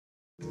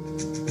I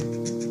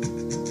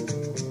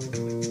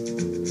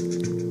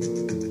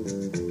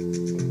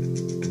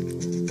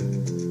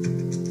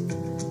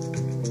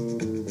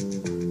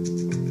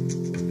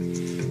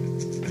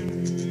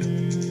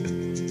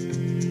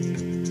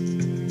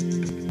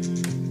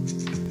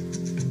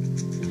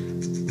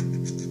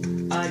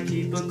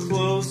keep a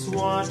close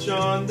watch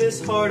on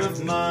this heart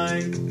of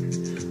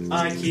mine.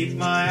 I keep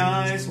my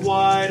eyes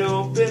wide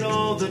open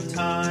all the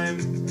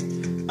time.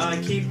 I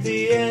keep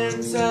the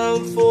ends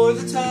out for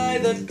the tie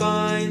that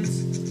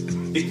binds.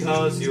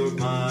 Because you're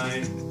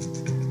mine,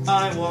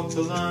 I walk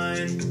the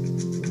line.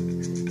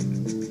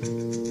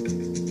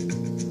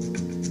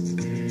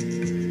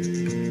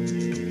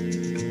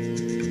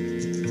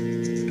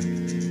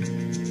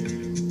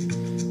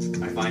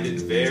 I find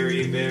it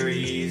very, very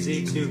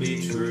easy to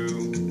be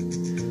true.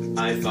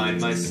 I find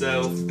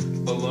myself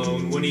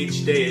alone when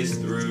each day is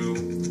through.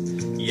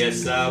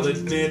 Yes, I'll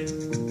admit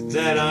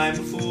that I'm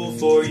a fool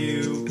for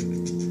you.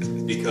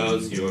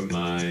 Because you're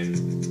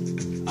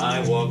mine, I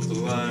walk the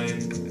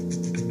line.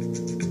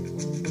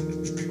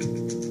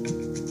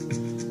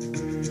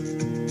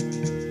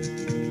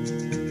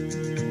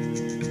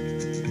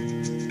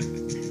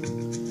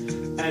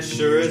 As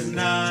sure as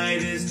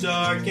night is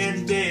dark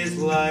and day is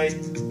light,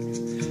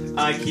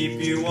 I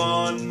keep you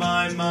on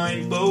my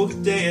mind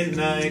both day and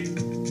night.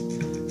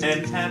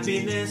 And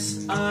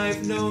happiness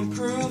I've known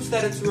proves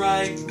that it's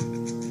right.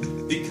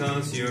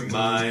 Because you're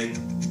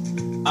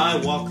mine, I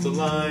walk the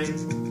line.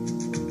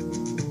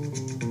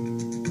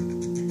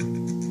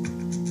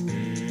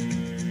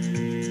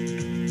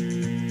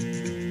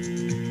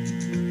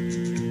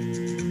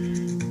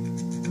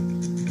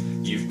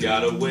 You've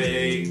got a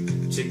way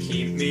to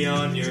keep me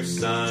on your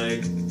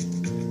side.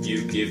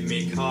 You give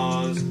me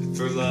cause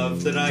for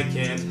love that I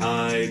can't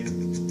hide.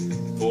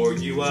 For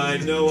you I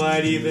know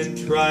I'd even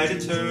try to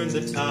turn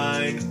the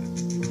tide.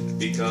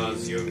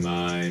 Because you're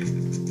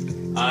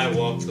mine, I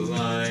walk the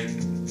line.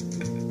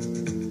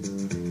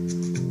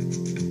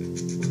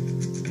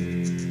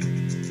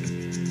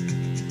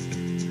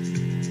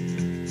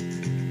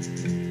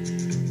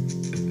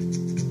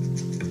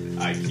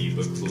 I keep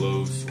a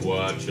close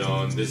watch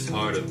on this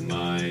heart of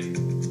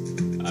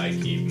mine. I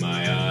keep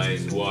my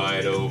eyes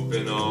wide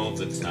open all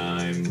the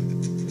time.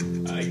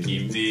 I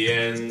keep the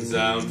ends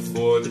out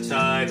for the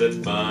tie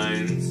that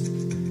binds.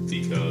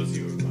 Because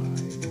you're